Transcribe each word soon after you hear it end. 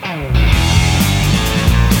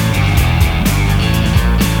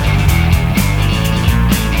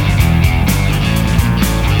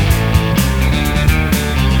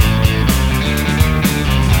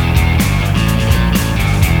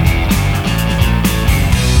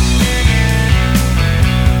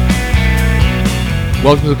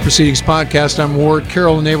Welcome to the Proceedings podcast. I'm Ward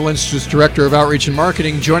Carroll, Naval Institute's Director of Outreach and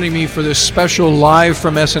Marketing. Joining me for this special live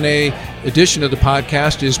from SNA edition of the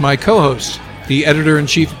podcast is my co-host, the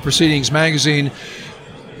Editor-in-Chief of Proceedings Magazine,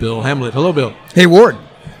 Bill Hemlett. Hello, Bill. Hey, Ward.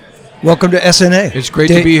 Welcome to SNA. It's great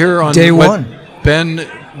to be here on day one. Ben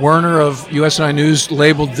Werner of USNI News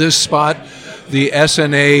labeled this spot the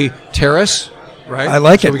SNA Terrace. Right? I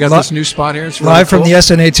like it. So we got this new spot here. It's really live cool. from the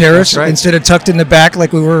SNA Terrace, right. Instead of tucked in the back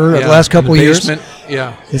like we were the last couple of years.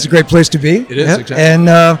 Yeah, it's a great place to be. It is, exactly.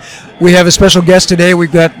 And we have a special guest today.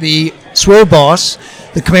 We've got the SWO boss,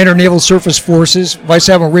 the Commander of Naval Surface Forces, Vice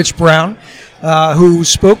Admiral Richard Brown, who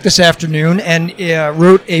spoke this afternoon and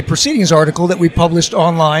wrote a Proceedings article that we published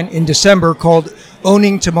online in December called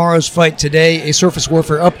Owning Tomorrow's Fight Today, a Surface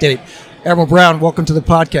Warfare Update. Admiral Brown, welcome to the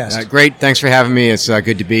podcast. Great. Thanks for having me. It's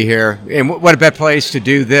good to be here. And what a better place to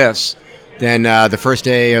do this than the first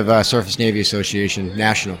day of Surface Navy Association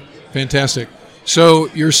National. Fantastic. So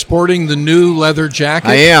you're sporting the new leather jacket.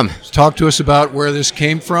 I am. Talk to us about where this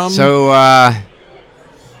came from. So I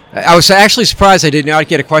was actually surprised I did not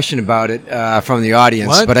get a question about it from the audience.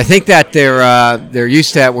 What? But I think that they're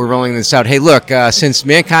used to that. We're rolling this out. Hey, look, since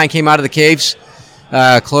mankind came out of the caves,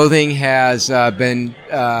 clothing has been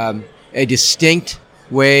a distinct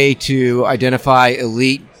way to identify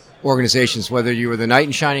elite organizations, whether you were the knight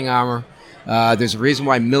in shining armor. There's a reason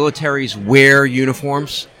why militaries wear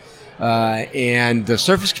uniforms, and the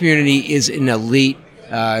surface community is an elite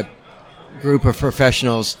group of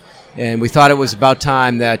professionals, and we thought it was about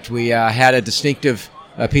time that we had a distinctive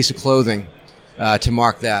piece of clothing to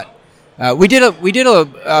mark that. We did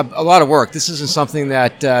a lot of work. This isn't something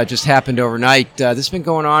that just happened overnight. This has been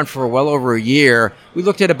going on for well over a year. We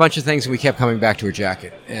looked at a bunch of things and we kept coming back to a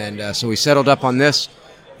jacket. And so we settled up on this.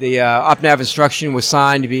 The OpNav instruction was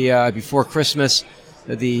signed to be before Christmas.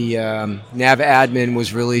 The Nav admin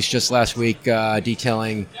was released just last week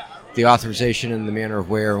detailing the authorization and the manner of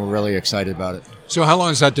wear, and we're really excited about it. So how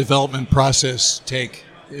long does that development process take,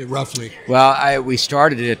 roughly? Well, we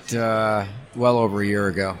started it well over a year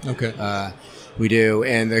ago. Okay. We do,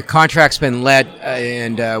 and the contract's been let,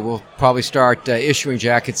 and we'll probably start issuing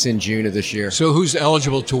jackets in June of this year. So who's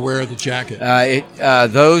eligible to wear the jacket?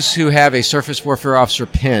 Those who have a Surface Warfare Officer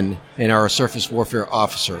pin and are a Surface Warfare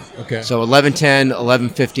Officer. Okay. So 1110,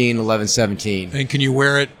 1115, 1117. And can you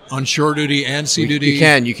wear it on shore duty and sea duty? You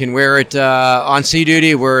can. You can wear it on sea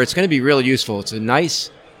duty, where it's going to be really useful. It's a nice,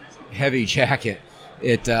 heavy jacket.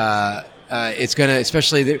 It's going to,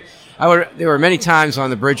 especially... There were many times on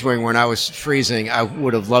the bridge wing when I was freezing. I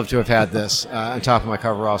would have loved to have had this on top of my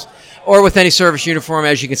coveralls. Or with any service uniform.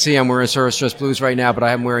 As you can see, I'm wearing service dress blues right now, but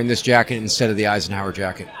I am wearing this jacket instead of the Eisenhower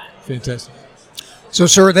jacket. Fantastic. So,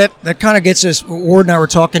 sir, that kind of gets us, Ward and I were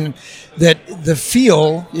talking, that the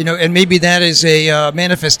feel, and maybe that is a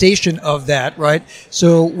manifestation of that, right?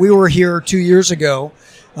 So we were here 2 years ago.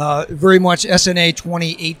 Very much SNA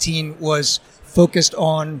 2018 was focused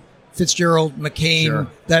on Fitzgerald, McCain, Sure.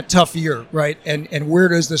 That tough year, right? And where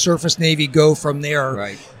does the Surface Navy go from there?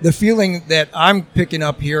 Right. The feeling that I'm picking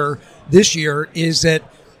up here this year is that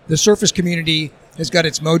the surface community has got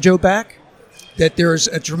its mojo back, that there's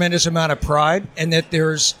a tremendous amount of pride, and that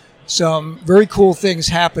there's some very cool things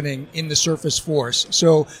happening in the surface force.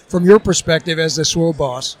 So from your perspective as the SWO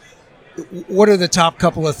boss, what are the top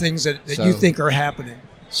couple of things that you think are happening?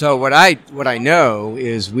 So what I know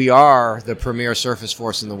is we are the premier surface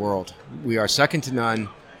force in the world. We are second to none.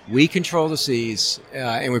 We control the seas,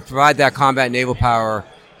 and we provide that combat naval power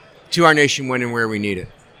to our nation when and where we need it.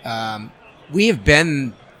 We have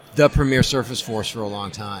been the premier surface force for a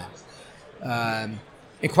long time, and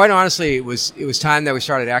quite honestly, it was time that we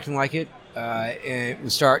started acting like it, and we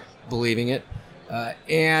start believing it,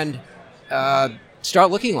 and start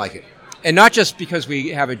looking like it. And not just because we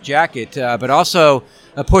have a jacket, but also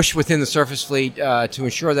a push within the surface fleet to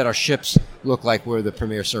ensure that our ships look like we're the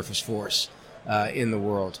premier surface force in the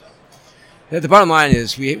world. The bottom line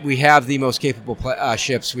is we have the most capable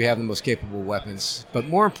ships, we have the most capable weapons, but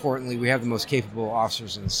more importantly, we have the most capable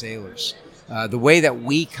officers and sailors. The way that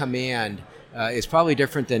we command is probably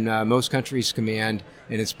different than most countries command,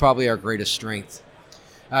 and it's probably our greatest strength.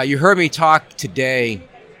 You heard me talk today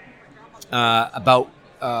about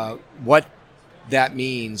what that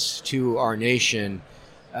means to our nation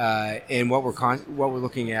and what we're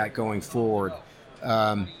looking at going forward.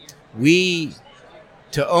 To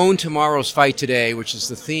own tomorrow's fight today, which is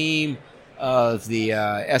the theme of the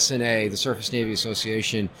SNA, the Surface Navy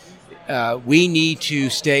Association, we need to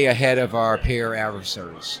stay ahead of our peer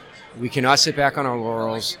adversaries. We cannot sit back on our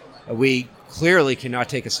laurels. We clearly cannot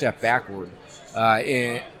take a step backward.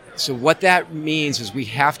 And so what that means is we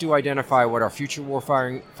have to identify what our future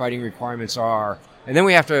warfighting requirements are And then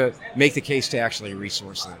we have to make the case to actually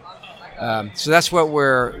resource them. So that's what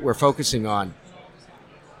we're focusing on.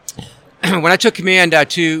 When I took command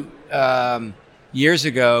 2 years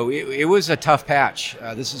ago, it was a tough patch.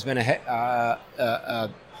 This has been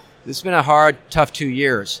a hard, tough 2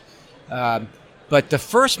 years. But the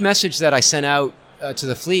first message that I sent out to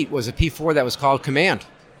the fleet was a P4 that was called Command.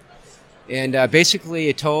 And basically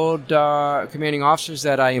it told commanding officers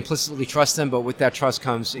that I implicitly trust them, but with that trust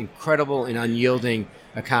comes incredible and unyielding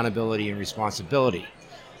accountability and responsibility.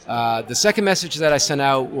 The second message that I sent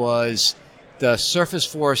out was the Surface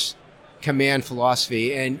Force Command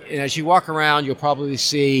philosophy. And as you walk around, you'll probably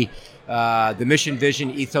see the mission,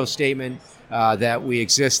 vision, ethos statement that we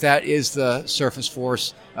exist. That is the Surface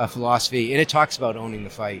Force philosophy, and it talks about owning the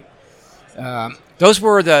fight. Those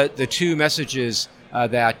were the two messages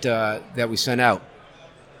that we sent out.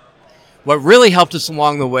 What really helped us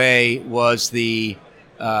along the way was the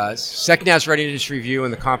Second As Readiness Review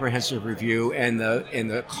and the Comprehensive Review, and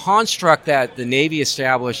the construct that the Navy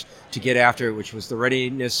established to get after it, which was the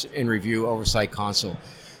Readiness and Review Oversight Council.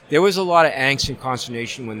 There was a lot of angst and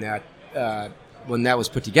consternation when that was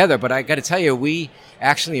put together, but I got to tell you, we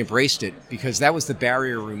actually embraced it because that was the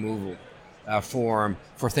barrier removal forum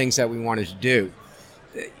for things that we wanted to do.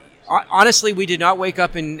 Honestly, we did not wake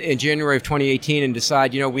up in January of 2018 and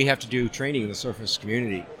decide, we have to do training in the surface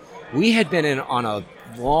community. We had been on a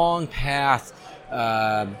long path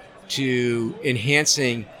to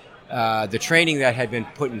enhancing the training that had been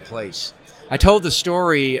put in place. I told the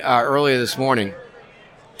story earlier this morning.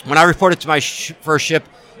 When I reported to my first ship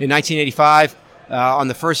in 1985, on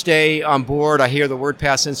the first day on board, I hear the word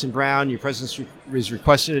pass, Ensign Brown, your presence is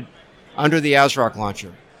requested under the ASROC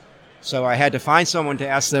launcher. So I had to find someone to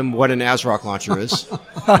ask them what an ASROC launcher is.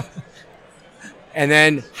 And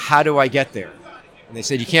then, how do I get there? And they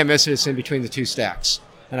said, you can't miss it, it's in between the two stacks.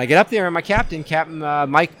 And I get up there, and my Captain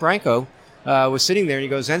Mike Branco, was sitting there, and he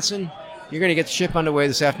goes, Ensign, you're going to get the ship underway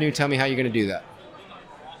this afternoon. Tell me how you're going to do that.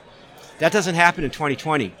 That doesn't happen in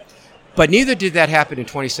 2020. But neither did that happen in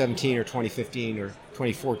 2017 or 2015 or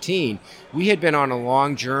 2014. We had been on a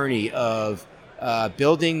long journey of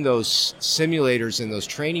building those simulators and those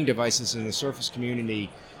training devices in the surface community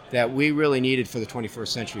that we really needed for the 21st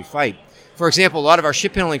century fight. For example, a lot of our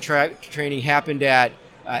ship handling training happened at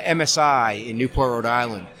MSI in Newport, Rhode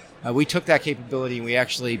Island. We took that capability and we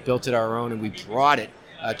actually built it our own, and we brought it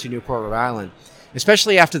to Newport, Rhode Island.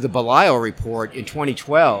 Especially after the Belial report in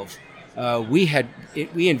 2012,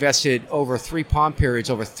 we invested over 3 POM periods,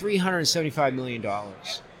 over $375 million.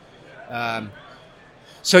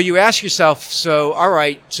 So you ask yourself, all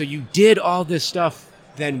right, so you did all this stuff,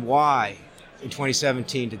 then why in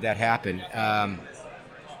 2017 did that happen?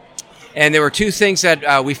 And there were 2 things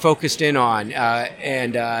that we focused in on,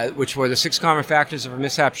 which were the 6 common factors of a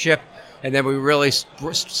mishap ship, and then we really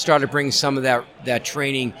started bringing some of that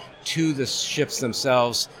training to the ships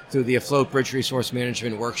themselves through the afloat bridge resource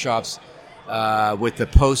management workshops with the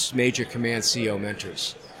post-major command CO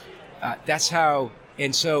mentors. That's how,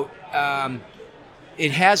 and so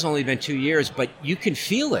it has only been 2 years, but you can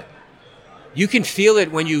feel it. You can feel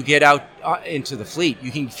it when you get out into the fleet.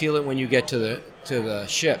 You can feel it when you get to the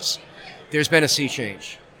ships. There's been a sea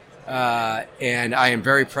change. And I am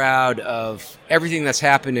very proud of everything that's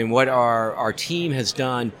happened and what our team has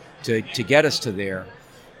done to get us to there.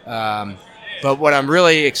 But what I'm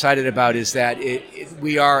really excited about is that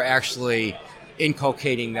we are actually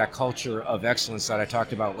inculcating that culture of excellence that I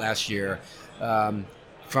talked about last year,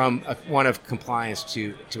 from one of compliance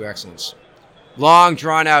to excellence. Long,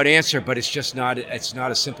 drawn-out answer, but it's not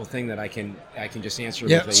a simple thing that I can just answer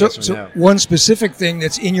with a yes or no. One specific thing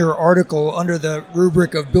that's in your article under the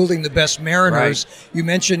rubric of building the best mariners, right. You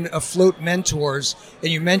mentioned afloat mentors,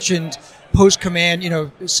 and you mentioned post-command,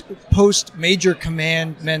 post-major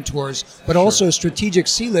command mentors, but also strategic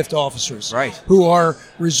sea lift officers, right, who are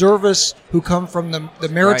reservists who come from the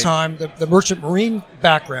maritime, right. the merchant marine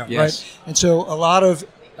background, yes. right? And so a lot of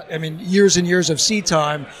years and years of sea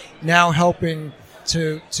time now helping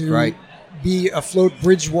to right. be afloat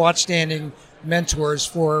bridge watch-standing mentors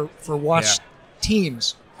for watch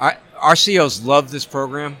teams. Our COs love this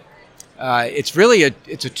program. It's really a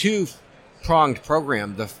 2-pronged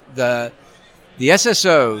program. The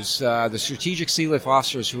SSOs, the strategic sea lift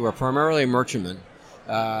officers who are primarily merchantmen,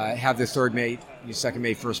 have their 3rd mate, 2nd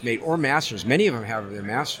mate, 1st mate, or masters. Many of them have their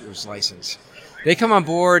master's license. They come on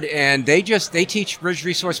board and they teach bridge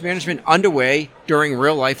resource management underway during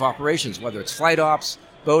real life operations, whether it's flight ops,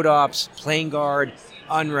 boat ops, plane guard,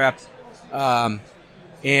 unrep,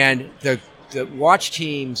 and the watch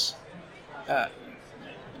teams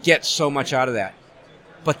get so much out of that.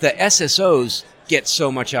 But the SSOs get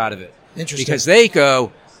so much out of it. Interesting. Because they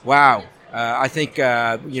go, wow, I think,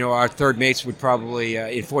 our third mates would probably,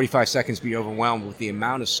 in 45 seconds, be overwhelmed with the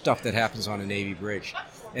amount of stuff that happens on a Navy bridge.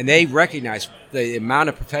 And they recognize the amount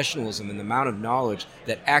of professionalism and the amount of knowledge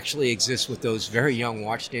that actually exists with those very young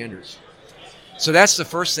watchstanders. So that's the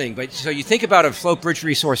first thing. But so you think about a float bridge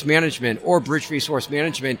resource management or bridge resource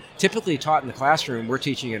management, typically taught in the classroom. We're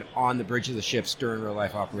teaching it on the bridge of the ships during real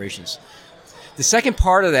life operations. The second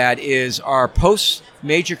part of that is our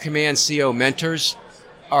post-major command CO mentors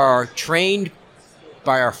are trained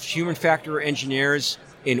by our human factor engineers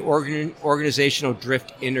in organizational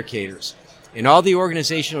drift indicators. And all the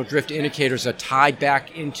organizational drift indicators are tied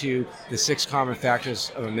back into the 6 common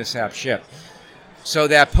factors of a mishap ship. So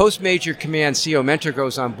that post-major command CO mentor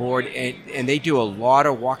goes on board, and they do a lot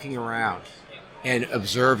of walking around and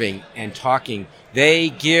observing and talking. They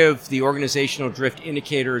give the organizational drift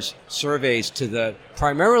indicators surveys to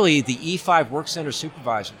primarily the E5 work center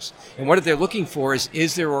supervisors. And what they're looking for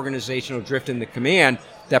is there organizational drift in the command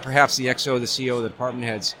that perhaps the XO, the CO, the department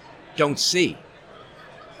heads don't see.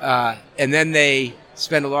 And then they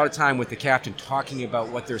spend a lot of time with the captain talking about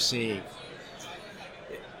what they're seeing.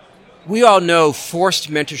 We all know forced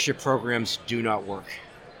mentorship programs do not work.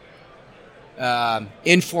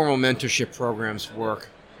 Informal mentorship programs work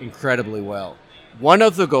incredibly well. One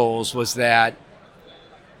of the goals was that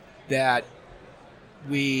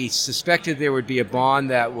we suspected there would be a bond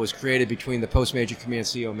that was created between the post-major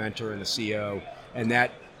command CO mentor and the CO, and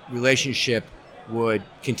that relationship would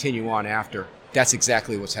continue on after. That's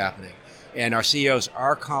exactly what's happening. And our COs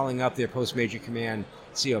are calling up their post-major command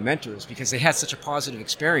CO mentors because they had such a positive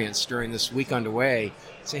experience during this week underway.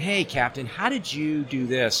 Say, hey, Captain, how did you do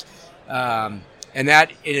this? And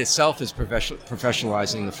that in itself is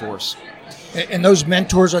professionalizing the force. And those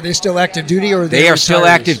mentors, are they still active duty, or they are still retirees?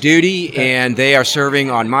 active duty, and they are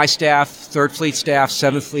serving on my staff, 3rd Fleet staff,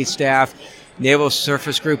 7th Fleet staff, Naval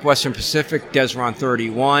Surface Group, Western Pacific, Desron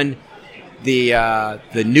 31. The head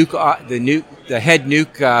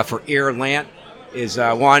nuke for Air Lant is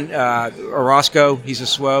Juan Orozco. He's a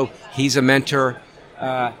SWO. He's a mentor.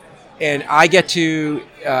 And I get to,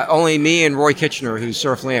 only me and Roy Kitchener, who's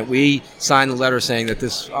Surf Lant, we signed the letter saying that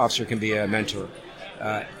this officer can be a mentor.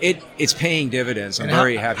 It's paying dividends. I'm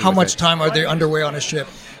very happy How with much it. time are they underway on a ship?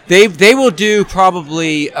 They will do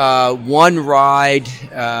probably one ride,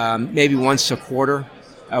 maybe once a quarter.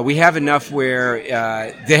 We have enough where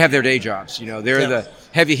they have their day jobs. They're the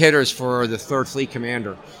heavy hitters for the 3rd Fleet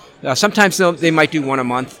commander. Sometimes they might do one a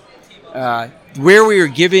month. Where we are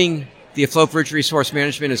giving the Afloat Bridge Resource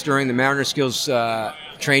Management is during the Mariner Skills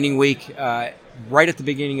Training Week, right at the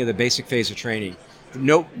beginning of the basic phase of training.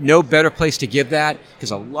 No better place to give that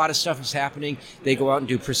because a lot of stuff is happening. They go out and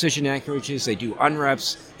do precision anchorages. They do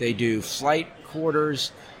unreps. They do flight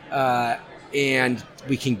quarters. And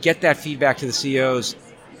we can get that feedback to the COs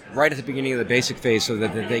right at the beginning of the basic phase so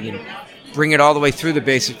that they can bring it all the way through the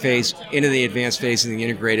basic phase into the advanced phase and the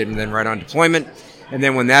integrated and then right on deployment. And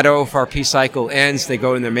then when that OFRP cycle ends, they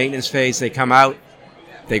go in their maintenance phase, they come out,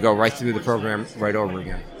 they go right through the program right over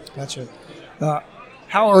again. Gotcha.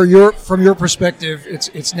 How are from your perspective,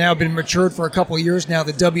 it's now been matured for a couple of years now,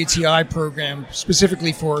 the WTI program,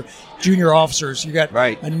 specifically for junior officers. You got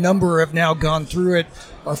a number have now gone through it,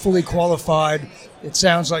 are fully qualified. It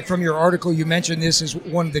sounds like from your article you mentioned this is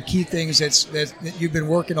one of the key things that you've been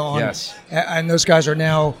working on. Yes. And those guys are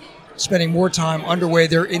now spending more time underway.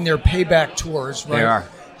 They're in their payback tours, right? They are.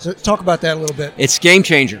 So talk about that a little bit. It's game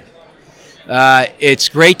changer. It's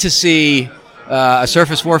great to see a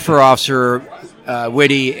surface warfare officer,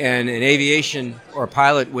 Whitty, and an aviation or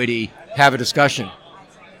pilot, Whitty, have a discussion.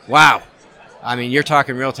 Wow. I mean, you're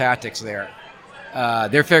talking real tactics there.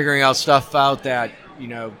 They're figuring out stuff out that,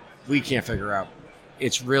 we can't figure out.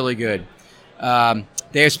 It's really good.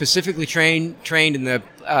 They are specifically trained in the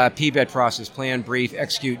PBET process: plan, brief,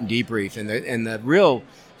 execute, and debrief. And the real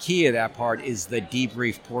key of that part is the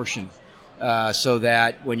debrief portion, so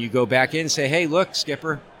that when you go back in and say, "Hey, look,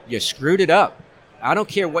 Skipper, you screwed it up. I don't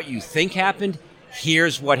care what you think happened.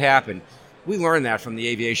 Here's what happened." We learned that from the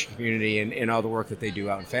aviation community and all the work that they do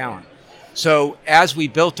out in Fallon. So as we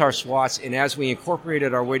built our SWATs and as we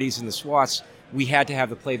incorporated our Whitties in the SWATs, we had to have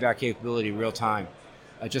the playback capability real time.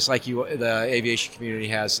 Just like the aviation community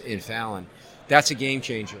has in Fallon. That's a game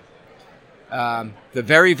changer. The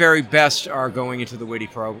very, very best are going into the Whitty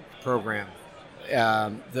program.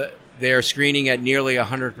 They're screening at nearly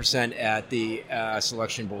 100% at the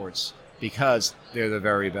selection boards because they're the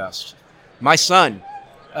very best. My son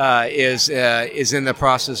is in the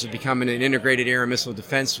process of becoming an integrated air and missile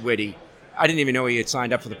defense Whitty. I didn't even know he had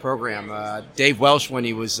signed up for the program. Dave Welsh, when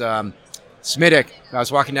he was SMIDIC, I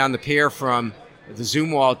was walking down the pier from the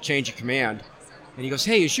Zoom wall change of command. And he goes,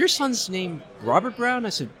 "Hey, is your son's name Robert Brown?" I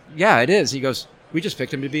said, "Yeah, it is." He goes, "We just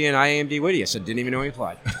picked him to be an IAMD Witty." I said, "Didn't even know he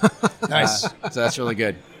applied." Nice. So that's really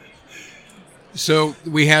good. So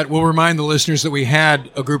we'll remind the listeners that we had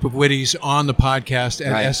a group of Witties on the podcast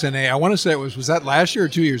at SNA. I want to say was that last year or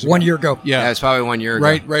 2 years ago? 1 year ago. Yeah, it's probably 1 year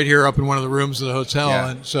ago. Right here up in one of the rooms of the hotel. Yeah.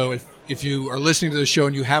 And so if you are listening to the show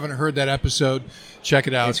and you haven't heard that episode, check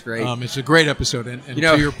it out. It's great. It's a great episode. And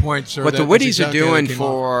to your point, sir, what the Witties are doing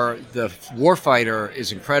for the warfighter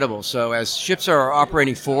is incredible. So as ships are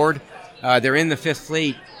operating forward, they're in the Fifth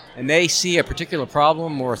Fleet, and they see a particular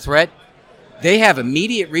problem or a threat. They have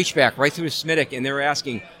immediate reach back right through the SMITIC, and they're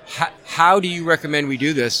asking, how do you recommend we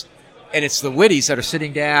do this? And it's the Witties that are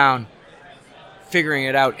sitting down, figuring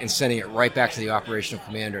it out, and sending it right back to the operational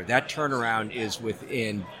commander. That turnaround is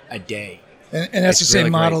within a day. And that's the same really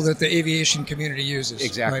model great. that the aviation community uses.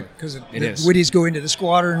 Exactly. Because the is. Witties go into the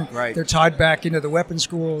squadron, Right. they're tied back into the weapon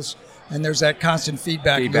schools, and there's that constant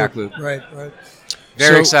feedback loop. Right.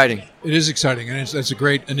 Very exciting. It is exciting, and that's a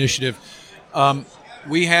great initiative.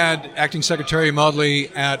 We had Acting Secretary Maudley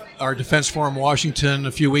at our Defense Forum Washington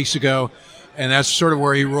a few weeks ago, and that's sort of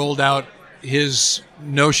where he rolled out his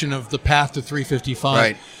notion of the path to 355.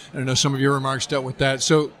 Right. I know some of your remarks dealt with that.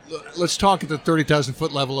 So let's talk at the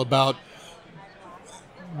 30,000-foot level about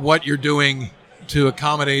what you're doing to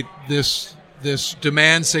accommodate this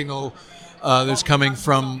demand signal that's coming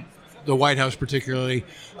from the White House particularly,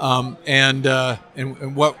 and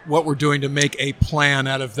what we're doing to make a plan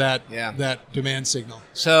out of that demand signal.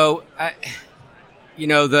 So,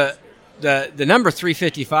 the number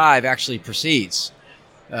 355 actually precedes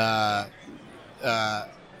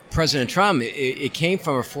President Trump. It came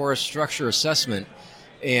from a forest structure assessment,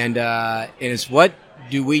 and it's what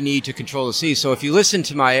do we need to control the seas. So if you listen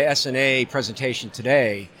to my SNA presentation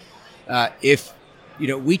today,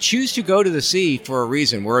 we choose to go to the sea for a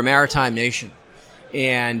reason. We're a maritime nation.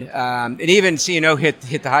 And even CNO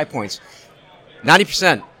hit the high points.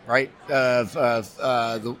 90%, right, of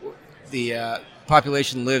the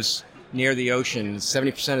population lives near the ocean.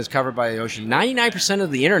 70% is covered by the ocean. 99%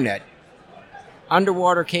 of the internet,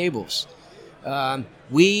 underwater cables.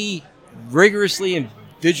 We rigorously and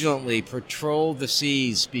vigilantly patrol the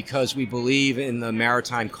seas because we believe in the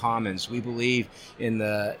maritime commons. We believe in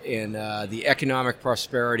the economic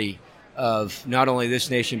prosperity of not only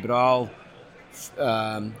this nation but all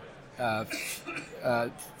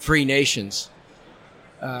free nations.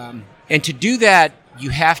 And to do that,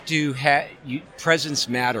 you have to presence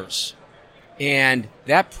matters, and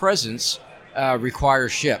that presence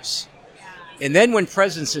requires ships. And then when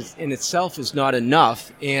presence in itself is not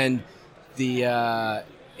enough, and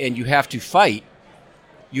you have to fight,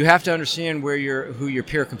 you have to understand who your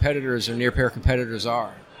peer competitors or near peer competitors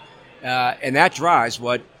are, and that drives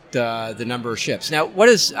what the number of ships. Now, what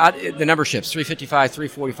is the number of ships? 355,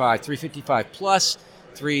 345, 355 plus,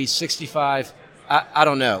 365. I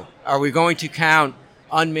don't know. Are we going to count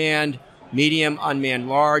unmanned, medium, unmanned,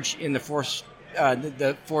 large in the force?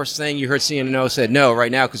 The force thing you heard CNO said no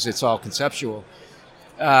right now because it's all conceptual.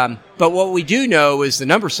 But what we do know is the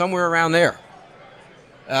number somewhere around there.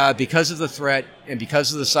 Because of the threat and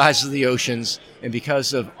because of the size of the oceans and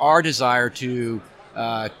because of our desire to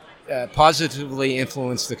positively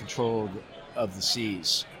influence the control of the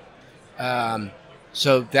seas.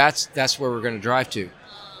 So that's where we're going to drive to.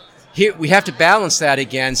 Here we have to balance that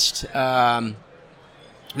against.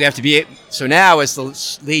 We have to be so now as the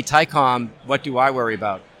lead TICOM. What do I worry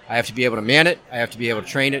about? I have to be able to man it. I have to be able to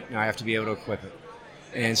train it, and I have to be able to equip it.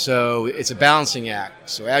 And so it's a balancing act.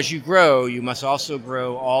 So as you grow, you must also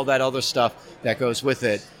grow all that other stuff that goes with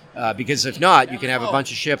it. Because if not, you can have a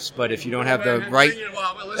bunch of ships, but if you don't have the right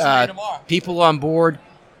people on board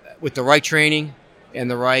with the right training and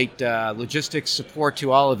the right logistics support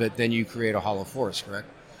to all of it, then you create a hollow force, correct?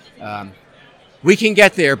 We can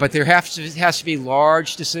get there, but there has to be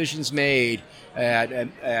large decisions made at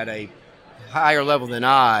a higher level than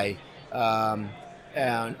I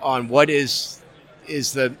on what is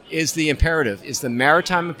the imperative. Is the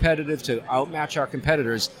maritime imperative to outmatch our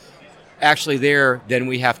competitors actually there? Then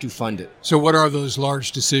we have to fund it. So what are those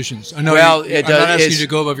large decisions? I know I'm not asking you to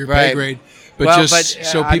go above your pay grade, but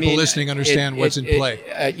so people listening understand what's in play.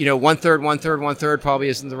 One third probably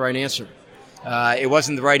isn't the right answer. It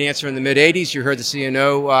wasn't the right answer in the mid-'80s. You heard the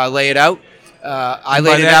CNO lay it out. I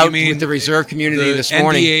laid it out with the reserve community this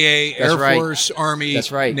morning. NDAA, Air Force, Army,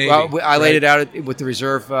 That's right. Navy. Well, I laid it out with the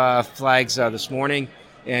reserve flags this morning,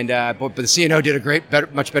 and but the CNO did a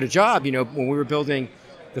much better job. When we were building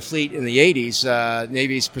the fleet in the 80s,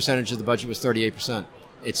 Navy's percentage of the budget was 38%.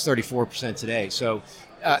 It's 34% today. So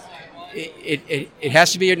it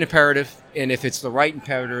has to be an imperative, and if it's the right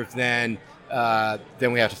imperative, then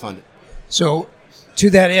we have to fund it. So, to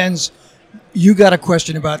that ends, you got a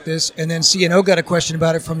question about this, and then CNO got a question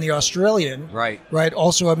about it from the Australian, Right,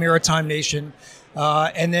 also a maritime nation,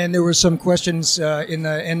 and then there were some questions in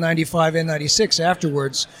the N95, N96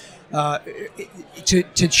 afterwards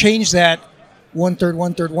to change that 1/3,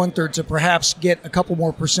 1/3, 1/3 to perhaps get a couple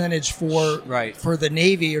more percentage for the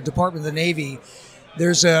Navy or Department of the Navy.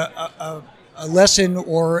 There's a lesson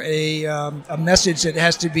or a message that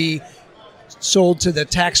has to be sold to the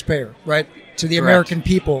taxpayer, right? To the Correct. American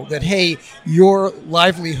people that, hey, your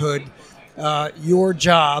livelihood, your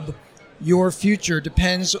job, your future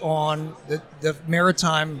depends on the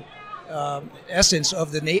maritime essence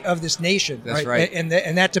of this nation. That's right. And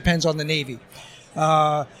that depends on the Navy.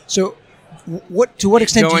 So to what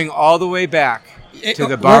extent? Going all the way back to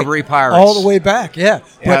the Barbary pirates. All the way back, yeah.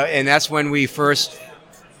 And that's when we first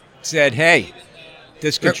said, hey,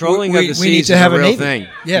 this controlling of the seas to is have a a real Navy. thing.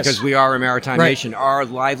 Yes. Because we are a maritime Right. nation. Our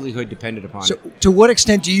livelihood depended upon So it. to what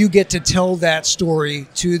extent do you get to tell that story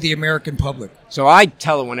to the American public? So I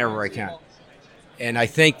tell it whenever I can. And I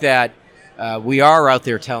think that we are out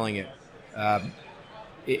there telling it. And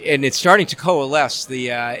it's starting to coalesce.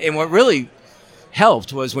 And what really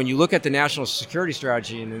helped was when you look at the national security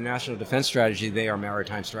strategy and the national defense strategy, they are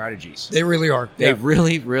maritime strategies. They really are. They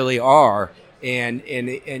really, really are.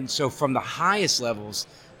 And so from the highest levels,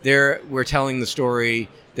 we're telling the story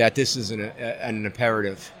that this is an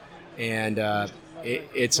imperative, and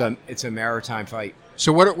it's a maritime fight.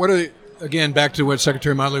 So what are again, back to what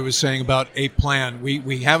Secretary Motley was saying about a plan.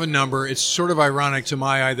 We have a number. It's sort of ironic to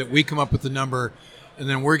my eye that we come up with the number, and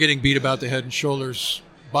then we're getting beat about the head and shoulders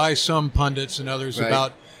by some pundits and others Right.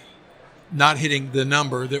 about not hitting the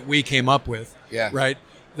number that we came up with. Yeah. Right?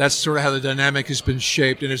 That's sort of how the dynamic has been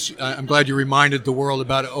shaped, and I'm glad you reminded the world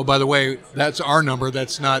about it. Oh, by the way, that's our number.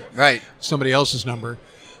 That's not Right. somebody else's number.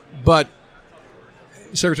 But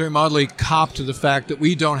Secretary Motley copped to the fact that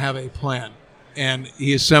we don't have a plan, and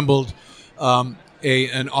he assembled an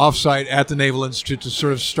offsite at the Naval Institute to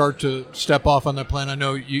sort of start to step off on that plan. I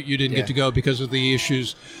know you didn't get to go because of the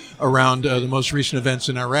issues around the most recent events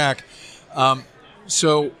in Iraq.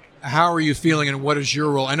 So how are you feeling, and what is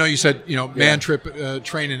your role? I know you said, man, trip,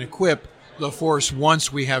 train, and equip the force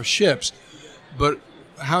once we have ships, but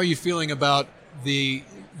how are you feeling about the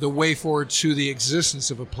way forward to the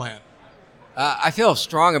existence of a plan? I feel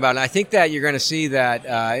strong about it. I think that you're going to see that,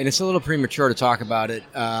 and it's a little premature to talk about it.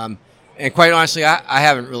 And quite honestly, I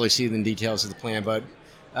haven't really seen the details of the plan, but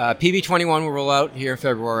PB-21 will roll out here in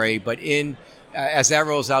February, but as that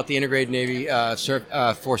rolls out, the Integrated Navy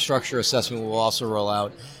Force Structure Assessment will also roll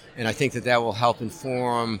out. And I think that will help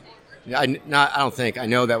inform. I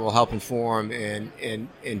know that will help inform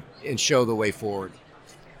and show the way forward.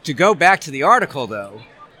 To go back to the article, though,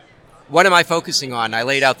 what am I focusing on? I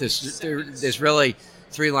laid out there's really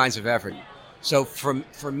 3 lines of effort. So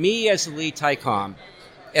for me as the lead TICOM,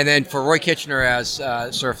 and then for Roy Kitchener as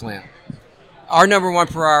Surfland, our number one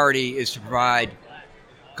priority is to provide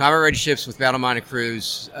combat-ready ships with battle-minded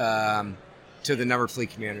crews to the numbered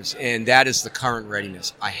fleet commanders, and that is the current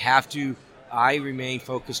readiness. I remain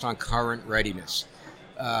focused on current readiness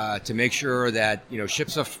to make sure that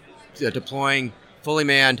ships are deploying fully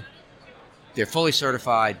manned, they're fully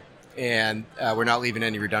certified, and we're not leaving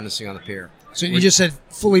any redundancy on the pier. So you just said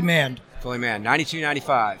fully manned. Fully manned, 92,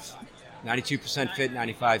 95. 92% fit,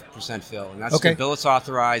 95% fill. And that's Okay. the billets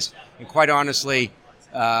authorized. And quite honestly,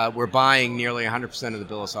 we're buying nearly 100% of the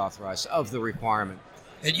billets authorized of the requirement.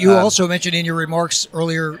 And you also mentioned in your remarks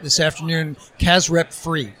earlier this afternoon, CASREP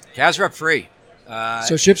free. CASREP free.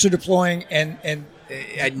 So ships are deploying and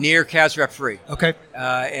At near CASREP free. okay.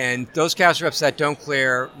 And those CASREPs that don't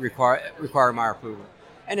clear require my approval.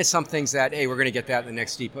 And it's some things that, hey, we're going to get that in the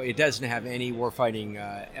next depot. It doesn't have any warfighting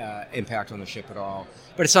impact on the ship at all.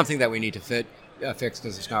 But it's something that we need to fix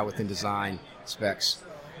because it's not within design specs.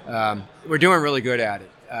 We're doing really good at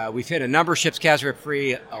it. We've hit a number of ships CASREP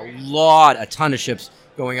free, a ton of ships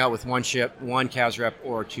going out with one ship, one CASREP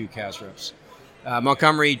or 2 CASREPs.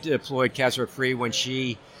 Montgomery deployed CASREP free when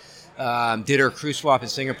she did her crew swap in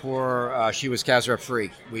Singapore. She was CASREP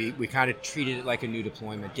free. We kind of treated it like a new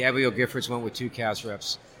deployment. Gabrielle Giffords went with 2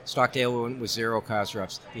 CASREPs. Stockdale went with 0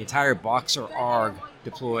 CASREPs. The entire Boxer ARG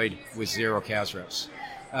deployed with 0 CASREPs.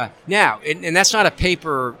 Now, and that's not a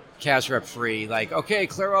paper CASREP free, like, okay,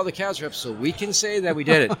 clear all the CASREPs so we can say that we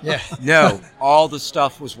did it. Yeah. No, all the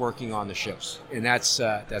stuff was working on the ships, and that's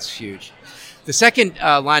huge. The second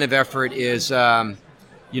line of effort is, with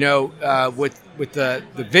the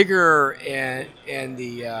vigor and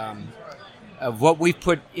the of what we've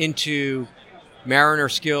put into mariner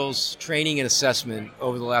skills training and assessment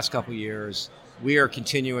over the last couple of years, we are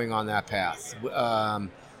continuing on that path.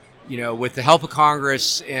 With the help of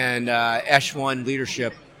Congress and Echelon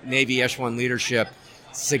leadership, Navy Echelon leadership,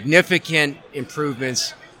 significant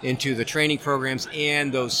improvements into the training programs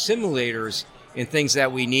and those simulators and things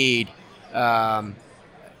that we need to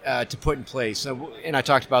put in place. So, and I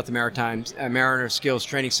talked about the Maritime Mariner Skills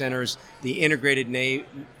Training Centers, the integrated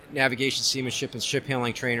navigation, seamanship, and ship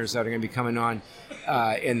handling trainers that are going to be coming on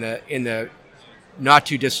in the not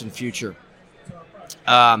too distant future.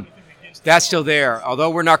 That's still there. Although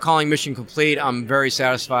we're not calling mission complete, I'm very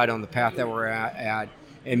satisfied on the path that we're at.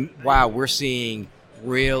 And wow, we're seeing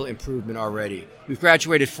real improvement already. We've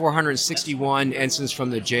graduated 461 ensigns from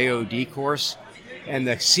the JOD course, and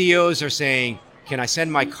the COs are saying, can I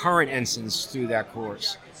send my current ensigns through that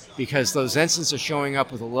course? Because those ensigns are showing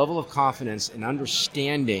up with a level of confidence and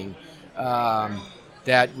understanding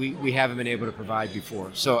that we haven't been able to provide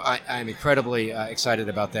before. So I'm incredibly excited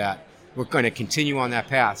about that. We're going to continue on that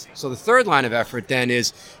path. So the third line of effort then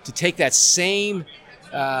is to take that same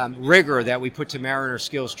rigor that we put to mariner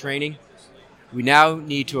skills training. We now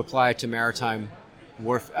need to apply it to maritime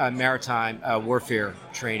warfare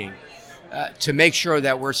training to make sure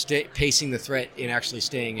that we're pacing the threat and actually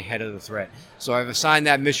staying ahead of the threat. So I've assigned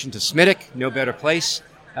that mission to SMITIC, no better place,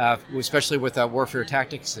 especially with warfare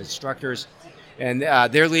tactics instructors. And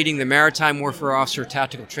they're leading the Maritime Warfare Officer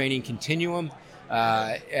Tactical Training Continuum.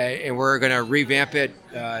 And we're going to revamp it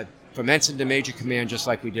from ensign to major command, just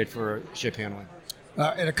like we did for ship handling.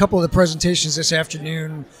 In a couple of the presentations this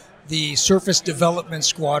afternoon, the Surface Development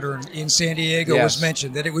Squadron in San Diego was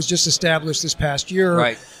mentioned, that it was just established this past year.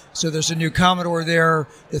 Right. So there's a new Commodore there.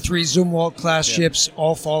 The 3 Zumwalt class ships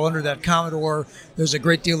all fall under that Commodore. There's a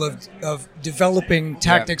great deal of developing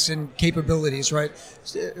tactics and capabilities, right?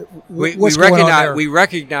 What's going on there? We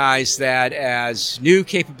recognize that as new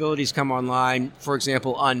capabilities come online, for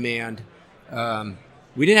example, unmanned,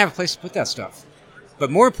 we didn't have a place to put that stuff.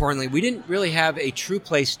 But more importantly, we didn't really have a true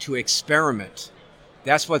place to experiment.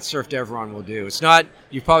 That's what Surf Devron will do. It's not,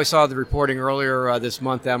 you probably saw the reporting earlier this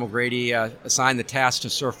month, Admiral Grady assigned the task to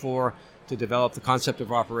Surf 4 to develop the concept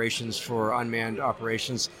of operations for unmanned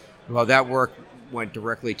operations. Well, that work went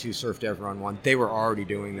directly to Surf Devron 1. They were already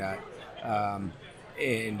doing that.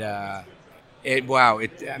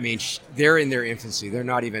 They're in their infancy. They're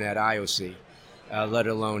not even at IOC, let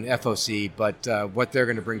alone FOC, but what they're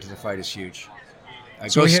going to bring to the fight is huge.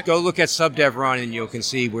 Go look at Sub-Devron and you can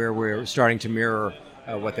see where we're starting to mirror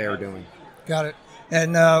what they are doing. Got it.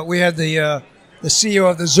 And we have the CEO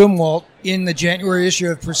of the Zumwalt in the January issue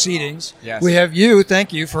of Proceedings. Yes. We have you.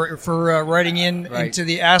 Thank you for writing into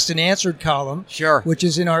the Asked and Answered column. Sure. Which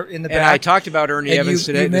is in the back. And I talked about Ernie Evans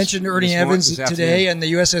today. You mentioned Ernie Evans today and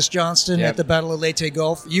the USS Johnston at the Battle of Leyte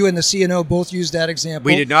Gulf. You and the CNO both used that example.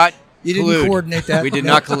 We did not. You didn't coordinate that. We did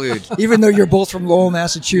not collude. Even though you're both from Lowell,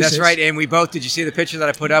 Massachusetts. That's right. And we both, did you see the picture that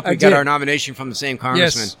I put up? We got our nomination from the same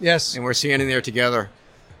congressman. Yes. And we're standing there together.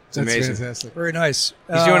 It's amazing. Fantastic. Very nice.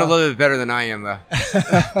 He's doing a little bit better than I am, though.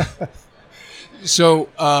 So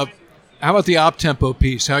how about the op-tempo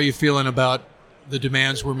piece? How are you feeling about the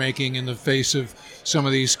demands we're making in the face of some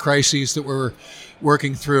of these crises that we're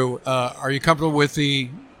working through? Are you comfortable with the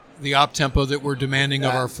op-tempo that we're demanding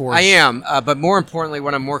of our force? I am, but more importantly,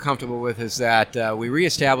 what I'm more comfortable with is that we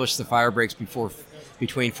reestablished the fire breaks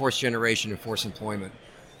between force generation and force employment.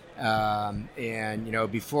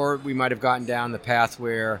 Before we might have gotten down the path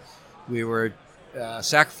where we were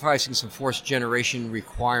sacrificing some force generation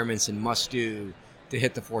requirements and must-do to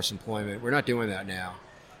hit the force employment. We're not doing that now.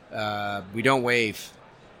 We don't waive.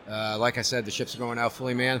 Like I said, the ships are going out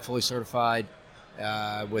fully manned, fully certified,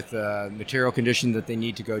 with material condition that they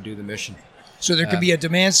need to go do the mission. So there could be a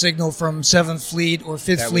demand signal from 7th Fleet or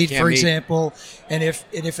 5th Fleet, for example, and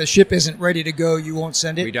if a ship isn't ready to go, you won't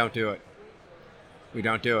send it? We don't do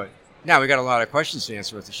it. Now, we got a lot of questions to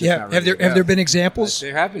answer with the ship. Yeah, have there been examples?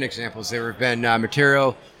 There have been examples. There have been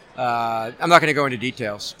material. I'm not going to go into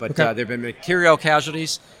details, but there have been material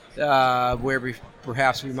casualties where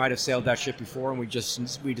perhaps we might have sailed that ship before, and we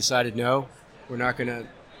decided no, we're not going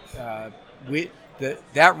to.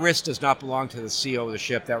 That risk does not belong to the CO of the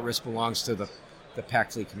ship. That risk belongs to the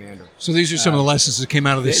PAC Fleet commander. So these are some of the lessons that came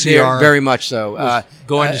out of the CR. Very much so.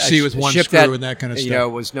 Going to sea with one screw and that kind of stuff.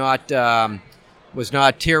 Was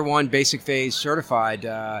not Tier 1 basic phase certified.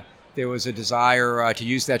 There was a desire to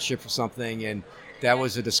use that ship for something, and that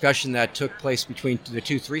was a discussion that took place between the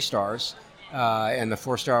 2 3-stars, and the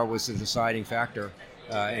 4-star was the deciding factor,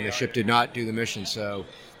 and the ship did not do the mission. So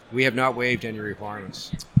we have not waived any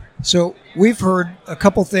requirements. So we've heard a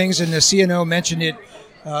couple things, and the CNO mentioned it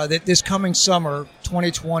that this coming summer,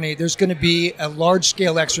 2020, there's going to be a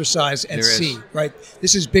large-scale exercise at sea, right?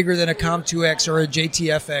 This is bigger than a COM2X or a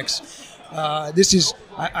JTFX. This is,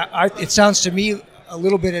 it sounds to me a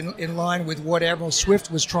little bit in line with what Admiral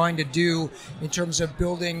Swift was trying to do in terms of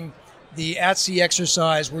building the at-sea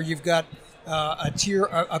exercise where you've got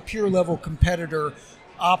a peer-level competitor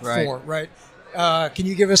OPFOR, right? Can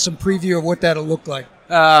you give us some preview of what that'll look like?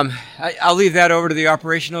 I'll leave that over to the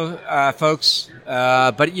operational folks.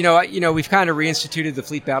 But we've kind of reinstituted the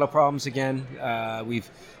fleet battle problems again. We've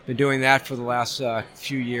been doing that for the last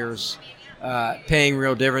few years, paying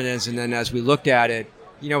real dividends. And then as we looked at it,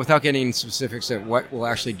 without getting into specifics of what we'll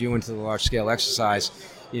actually do into the large scale exercise,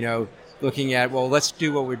 looking at, well, let's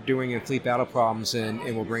do what we're doing in fleet battle problems and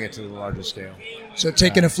we'll bring it to the larger scale. So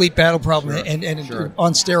taking a fleet battle problem sure, and sure.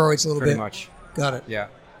 on steroids a little Pretty bit. much. Got it. Yeah.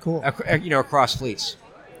 Cool. Across fleets.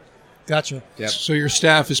 Gotcha. Yep. So your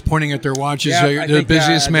staff is pointing at their watches. Yeah, they're the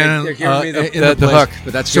busiest man they're giving me in the the place. hook,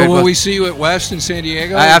 but that's so good. will we see you at West in San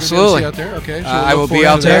Diego? Absolutely. Out there? Okay. So I will be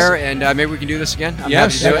out there, and maybe we can do this again. I'm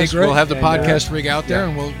yes, happy to do it. we'll have the And, podcast rig out there,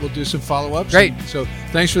 and we'll do some follow-ups. Great. So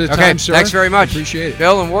thanks for the time, Okay, sir. thanks very much. Appreciate it.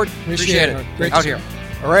 Bill and Ward, appreciate it. Great Out to here.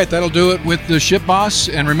 All right, that'll do it with the Ship Boss.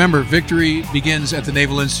 And remember, victory begins at the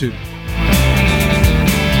Naval Institute.